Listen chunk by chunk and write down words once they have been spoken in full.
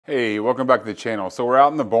Hey, welcome back to the channel. So we're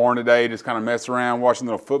out in the barn today, just kind of messing around, watching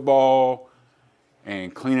a little football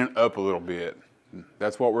and cleaning up a little bit.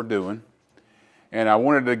 That's what we're doing. And I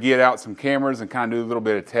wanted to get out some cameras and kind of do a little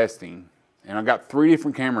bit of testing. And I've got 3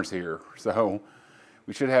 different cameras here, so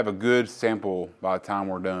we should have a good sample by the time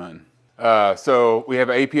we're done. So we have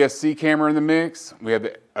an APS-C camera in the mix, we have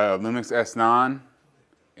the Lumix S9,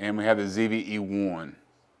 and we have the ZV-E1.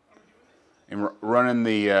 And we're running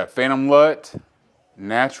the Phantom LUT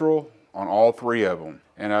natural on all 3 of them.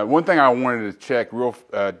 And one thing I wanted to check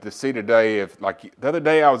to see today, if like the other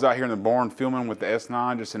day I was out here in the barn filming with the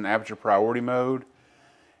S9 just in aperture priority mode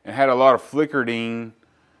and had a lot of flickering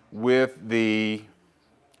with the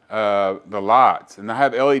lights. And I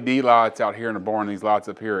have LED lights out here in the barn. These lights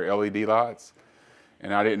up here are LED lights,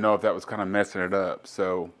 and I didn't know if that was kind of messing it up.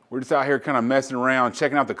 So we're just out here kind of messing around,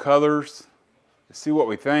 checking out the colors to see what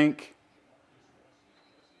we think.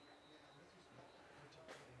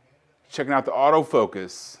 Checking out the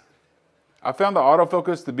autofocus. I found the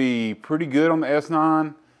autofocus to be pretty good on the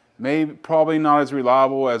S9. Probably not as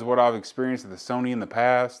reliable as what I've experienced at the Sony in the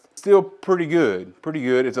past. Still pretty good, pretty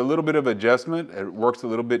good. It's a little bit of adjustment. It works a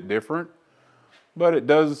little bit different, but it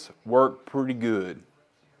does work pretty good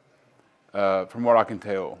from what I can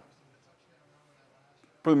tell,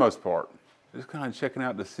 for the most part. Just kind of checking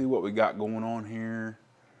out to see what we got going on here.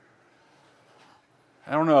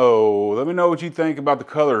 I don't know, let me know what you think about the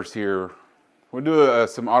colors here. We'll do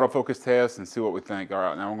some autofocus tests and see what we think. All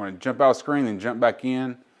right, now we're going to jump out of screen and jump back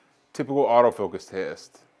in. Typical autofocus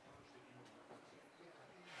test.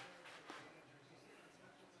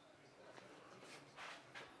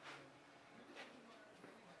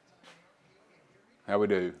 How we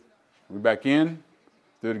do? We back in,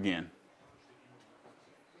 do it again.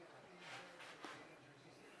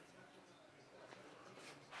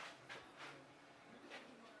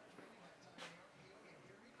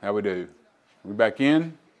 How we do? We back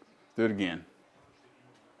in, do it again.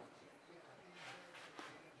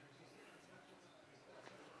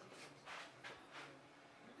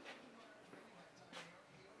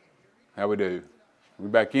 How we do? We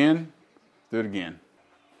back in, do it again.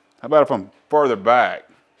 How about if I'm farther back?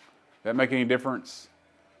 Does that make any difference?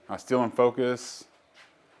 Am I still in focus?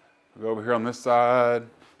 Go over here on this side.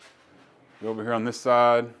 Go over here on this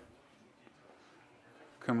side.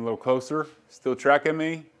 Come a little closer. Still tracking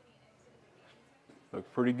me? Look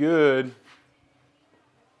pretty good.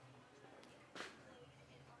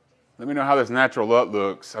 Let me know how this natural LUT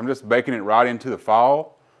looks. I'm just baking it right into the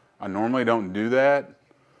file. I normally don't do that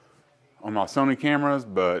on my Sony cameras,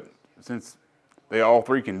 but since they all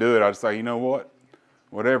 3 can do it, I just say, you know what?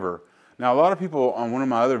 Whatever. Now, a lot of people on one of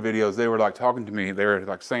my other videos, they were like talking to me, they were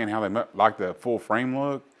like saying how they like the full frame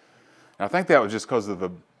look. And I think that was just because of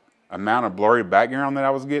the amount of blurry background that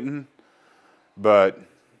I was getting. But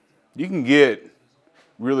you can get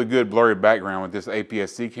really good blurry background with this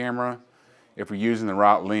APS-C camera if you're using the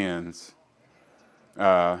right lens,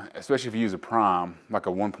 especially if you use a prime, like a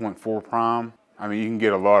 1.4 prime. I mean, you can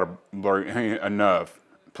get a lot of blurry,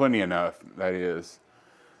 plenty enough, that is.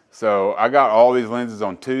 So I got all these lenses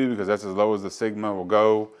on 2 because that's as low as the Sigma will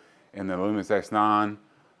go in the Lumix S9,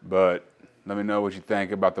 but let me know what you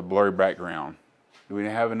think about the blurry background. Do we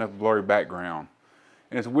have enough blurry background?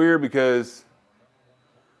 And it's weird because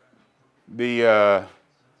the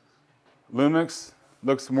Lumix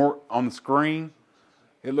looks more on the screen.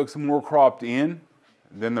 It looks more cropped in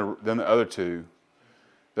than the other 2.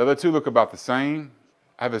 The other 2 look about the same.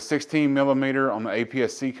 I have a 16mm on the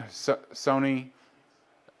APS-C Sony,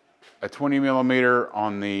 a 20mm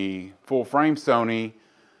on the full frame Sony,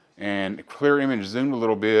 and clear image zoomed a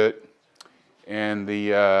little bit. And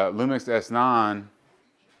the Lumix S9,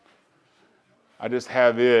 I just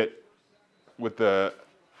have it with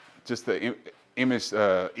just the image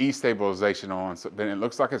E-stabilization on, so then it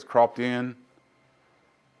looks like it's cropped in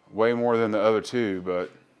way more than the other 2, but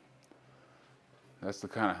that's the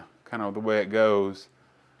kind of the way it goes.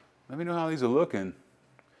 Let me know how these are looking.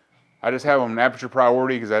 I just have them in aperture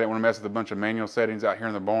priority because I didn't want to mess with a bunch of manual settings out here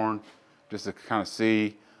in the barn, just to kind of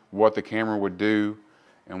see what the camera would do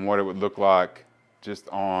and what it would look like just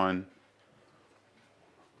on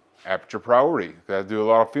aperture priority. I do a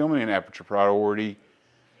lot of filming in aperture priority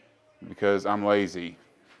because I'm lazy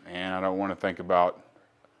and I don't want to think about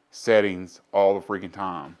settings all the freaking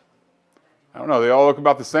time. I don't know, they all look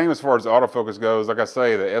about the same as far as autofocus goes. Like I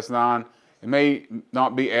say, the S9, it may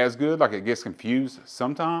not be as good, like it gets confused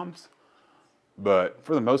sometimes, but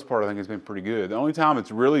for the most part, I think it's been pretty good. The only time it's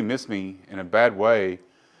really missed me in a bad way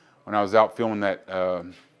when I was out filming that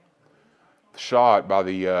shot by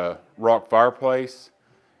the rock fireplace,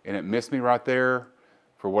 and it missed me right there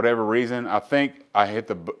For whatever reason, I think I hit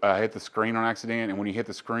the screen on accident, and when you hit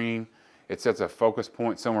the screen, it sets a focus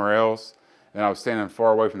point somewhere else. And I was standing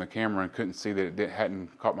far away from the camera and couldn't see that it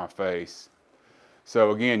hadn't caught my face.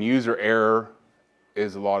 So again, user error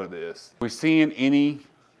is a lot of this. Are we seeing any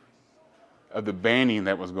of the banding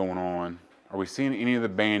that was going on? Are we seeing any of the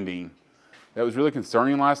banding? That was really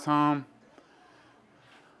concerning last time.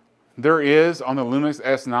 There is on the Lumix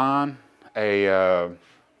S9 a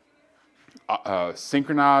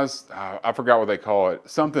synchronized, I forgot what they call it,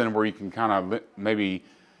 something where you can kind of, maybe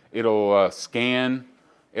it'll scan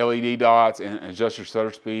LED dots and adjust your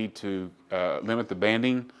shutter speed to limit the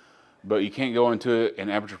banding, but you can't go into it in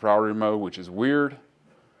aperture priority mode, which is weird.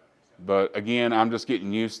 But again, I'm just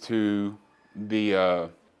getting used to the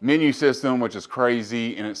menu system, which is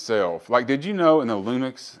crazy in itself. Like, did you know in the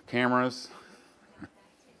Lumix cameras,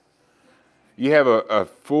 you have a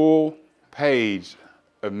full page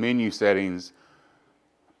of menu settings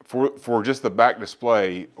for just the back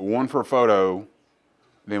display, one for photo,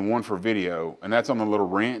 then one for video, and that's on the little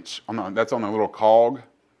wrench, that's on the little cog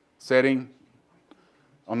setting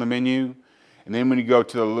on the menu. And then when you go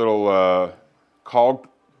to the little cog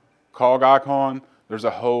icon, there's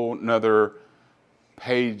a whole nother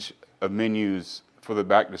page of menus for the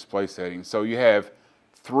back display settings. So you have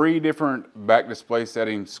 3 different back display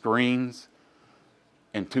setting screens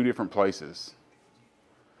in 2 different places.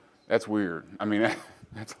 That's weird. I mean,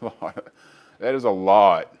 that's a lot. That is a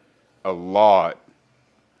lot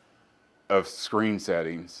of screen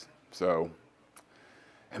settings. So,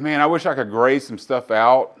 and man, I wish I could gray some stuff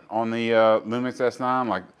out on the Lumix S9.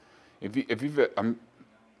 Like, if you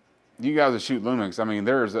guys that shoot Lumix, I mean,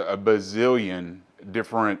 there's a bazillion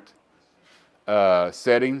different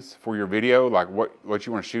settings for your video, like what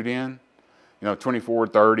you want to shoot in. You know, 24,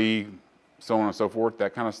 30, so on and so forth,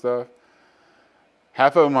 that kind of stuff.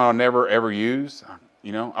 Half of them I'll never ever use.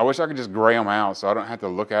 You know, I wish I could just gray them out so I don't have to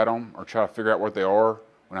look at them or try to figure out what they are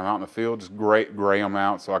when I'm out in the field. Just gray them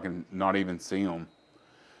out so I can not even see them.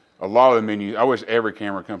 A lot of the menus, I wish every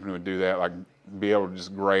camera company would do that, like be able to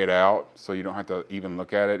just gray it out so you don't have to even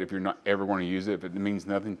look at it if you're not ever going to use it, if it means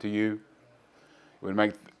nothing to you. It would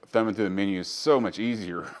make thumbing through the menus so much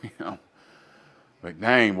easier, you know. Like,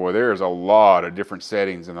 dang, boy, there's a lot of different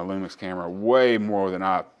settings in the Lumix camera, way more than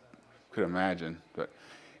I could imagine. But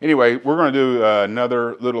anyway, we're going to do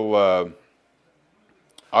another little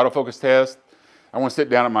autofocus test. I want to sit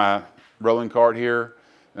down at my rolling cart here,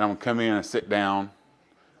 and I'm going to come in and sit down.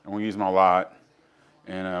 I'm going to use my light,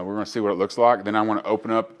 and we're going to see what it looks like. Then I want to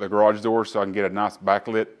open up the garage door so I can get a nice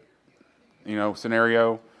backlit, you know,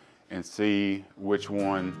 scenario and see which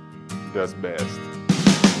one does best.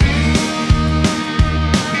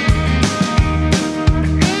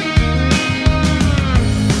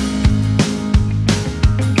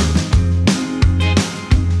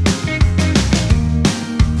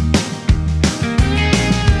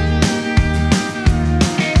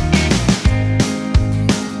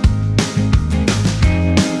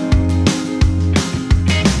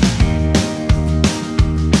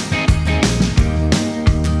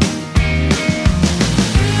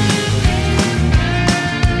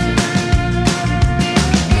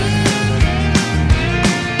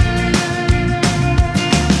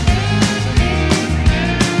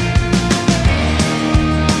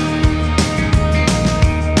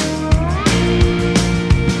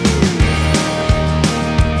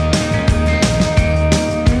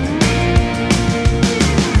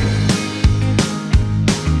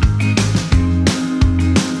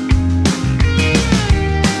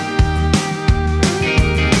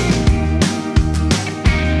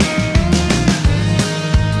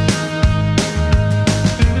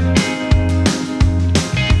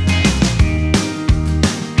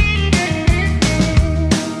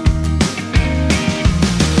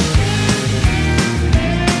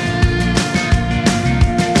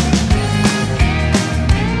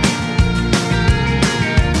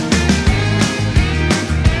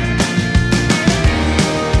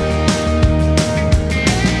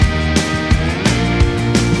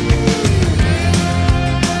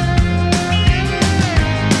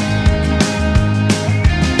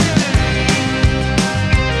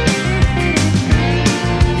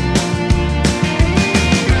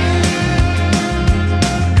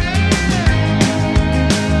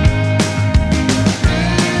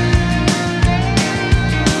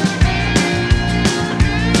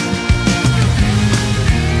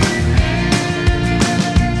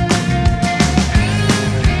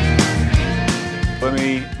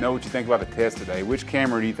 Know what you think about the test today. Which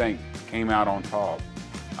camera do you think came out on top?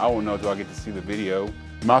 I won't know until I get to see the video.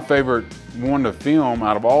 My favorite one to film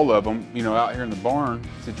out of all of them, you know, out here in the barn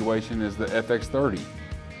situation is the FX30.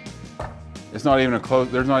 It's not even a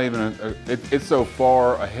close, there's not even it's so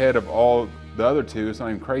far ahead of all the other two, it's not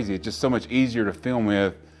even crazy. It's just so much easier to film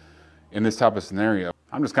with in this type of scenario.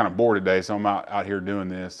 I'm just kind of bored today, so I'm out here doing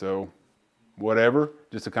this, so whatever,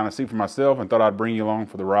 just to kind of see for myself, and thought I'd bring you along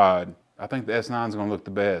for the ride. I think the S9 is gonna look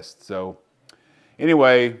the best. So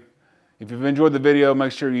anyway, if you've enjoyed the video,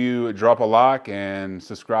 make sure you drop a like and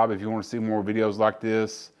subscribe if you want to see more videos like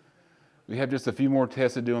this. We have just a few more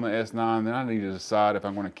tests to do on the S9, then I need to decide if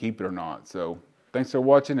I'm going to keep it or not. So thanks for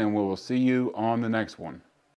watching, and we will see you on the next one.